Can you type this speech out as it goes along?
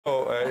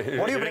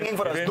What are you bringing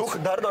for us?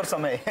 Dukh, dard or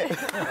samay?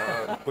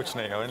 Kuch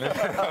nahi. I mean,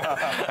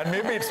 and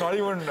maybe it's not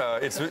even,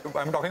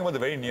 I'm talking about the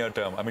very near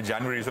term. I mean,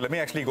 January. So let me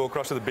actually go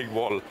across to the big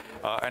wall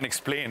and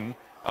explain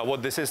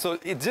what this is. So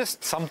it's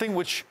just something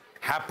which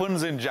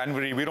happens in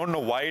January. We don't know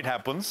why it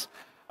happens,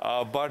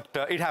 but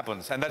it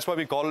happens. And that's why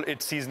we call it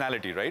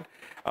seasonality, right?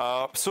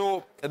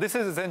 So this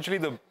is essentially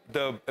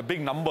the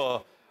big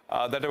number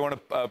that I want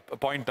to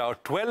point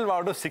out. 12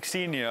 out of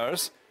 16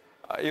 years.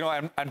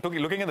 I'm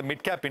looking at the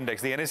mid-cap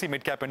index. The NSE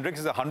mid-cap index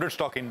is a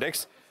 100-stock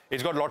index.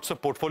 It's got lots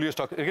of portfolio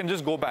stocks. You can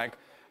just go back.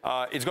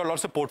 It's got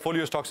lots of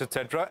portfolio stocks,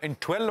 etc. In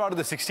 12 out of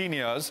the 16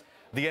 years,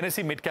 the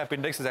NSE mid-cap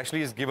index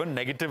is given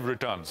negative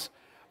returns.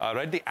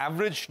 Right? The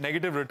average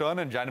negative return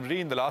in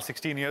January in the last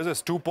 16 years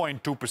is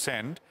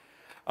 2.2%.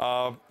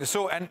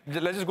 And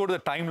let's just go to the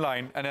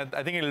timeline, and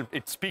I think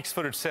it speaks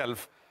for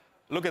itself.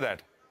 Look at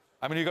that.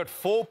 I mean, you got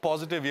 4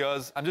 positive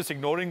years. I'm just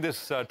ignoring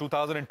this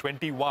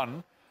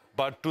 2021.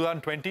 But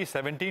 2020,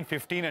 17,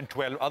 15, and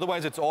 12.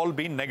 Otherwise, it's all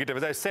been negative.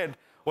 As I said,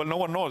 well, no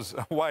one knows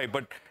why,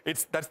 but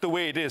that's the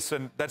way it is.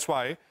 And that's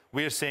why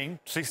we are saying,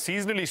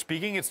 seasonally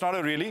speaking, it's not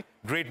a really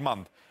great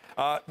month.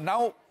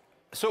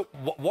 So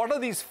what are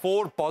these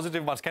 4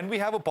 positive months? Can we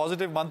have a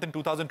positive month in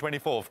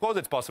 2024? Of course,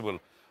 it's possible.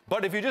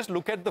 But if you just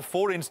look at the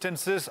 4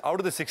 instances out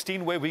of the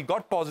 16 where we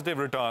got positive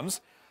returns,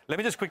 let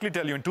me just quickly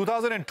tell you, in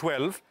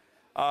 2012,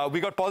 we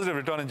got positive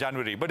return in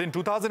January, but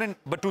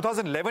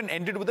 2011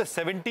 ended with a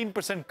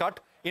 17% cut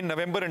in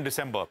November and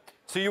December.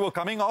 So you were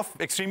coming off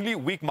extremely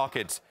weak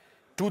markets.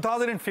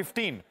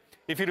 2015,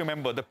 if you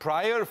remember, the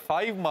prior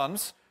 5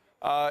 months,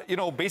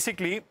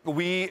 basically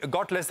we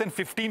got less than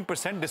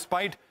 15%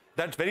 despite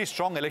that very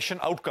strong election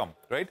outcome,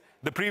 right?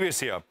 The previous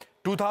year.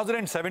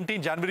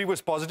 2017, January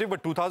was positive,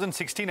 but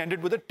 2016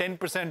 ended with a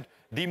 10%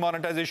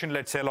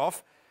 demonetization-led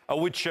sell-off,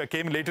 which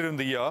came later in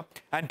the year.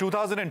 And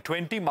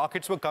 2020,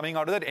 markets were coming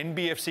out of that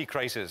NBFC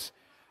crisis.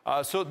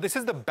 So this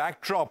is the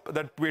backdrop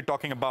that we're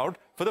talking about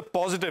for the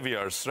positive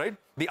years, right?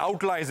 The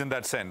outliers in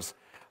that sense.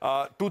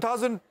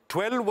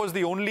 2012 was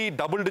the only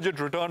double-digit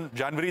return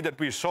January that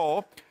we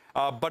saw,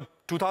 but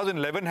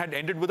 2011 had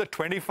ended with a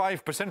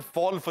 25%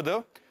 fall for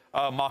the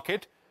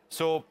market.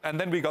 So, and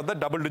then we got the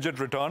double-digit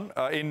return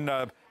in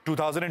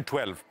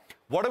 2012.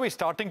 What are we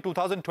starting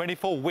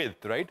 2024 with,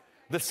 right?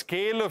 The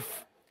scale of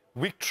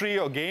victory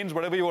or gains,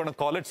 whatever you want to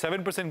call it,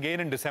 7% gain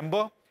in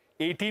December,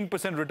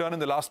 18% return in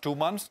the last 2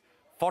 months,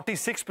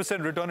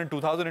 46% return in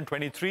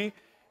 2023,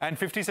 and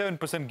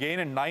 57% gain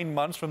in 9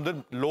 months from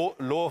the low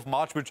of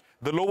March, which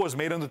the low was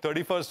made on the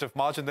 31st of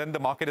March, and then the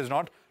market has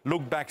not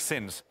looked back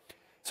since.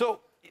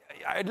 So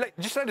I'd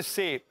just try to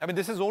say, I mean,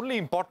 this is only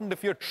important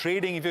if you're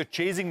trading, if you're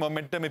chasing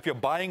momentum, if you're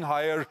buying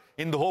higher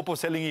in the hope of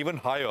selling even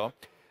higher.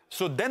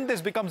 So then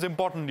this becomes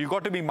important. You've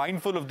got to be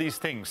mindful of these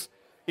things.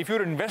 If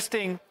you're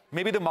investing,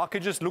 maybe the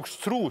market just looks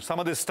through some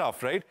of this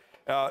stuff, right?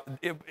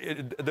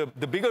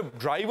 The bigger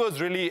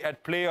drivers really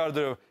at play are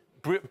the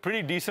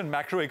pretty decent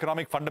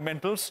macroeconomic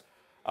fundamentals,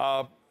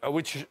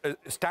 which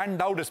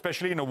stand out,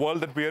 especially in a world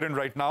that we are in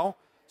right now.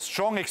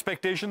 Strong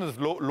expectations of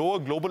lower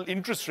global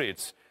interest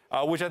rates,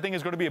 which I think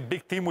is going to be a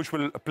big theme which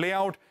will play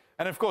out.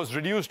 And of course,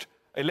 reduced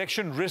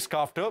election risk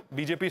after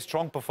BJP's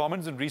strong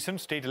performance in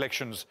recent state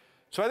elections.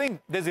 So I think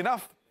there's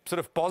enough sort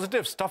of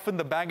positive stuff in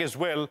the bag as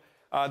well,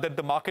 that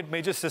the market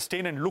may just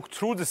sustain and look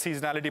through the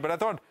seasonality. But I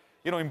thought,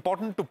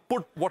 important to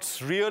put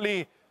what's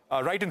really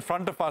right in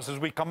front of us as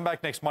we come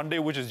back next Monday,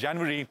 which is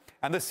January,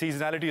 and the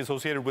seasonality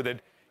associated with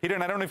it.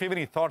 Hiran, I don't know if you have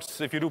any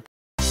thoughts. If you do.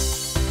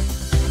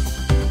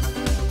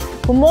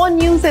 For more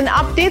news and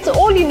updates,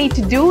 all you need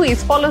to do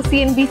is follow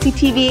CNBC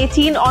TV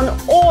 18 on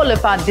all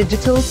of our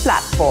digital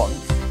platforms.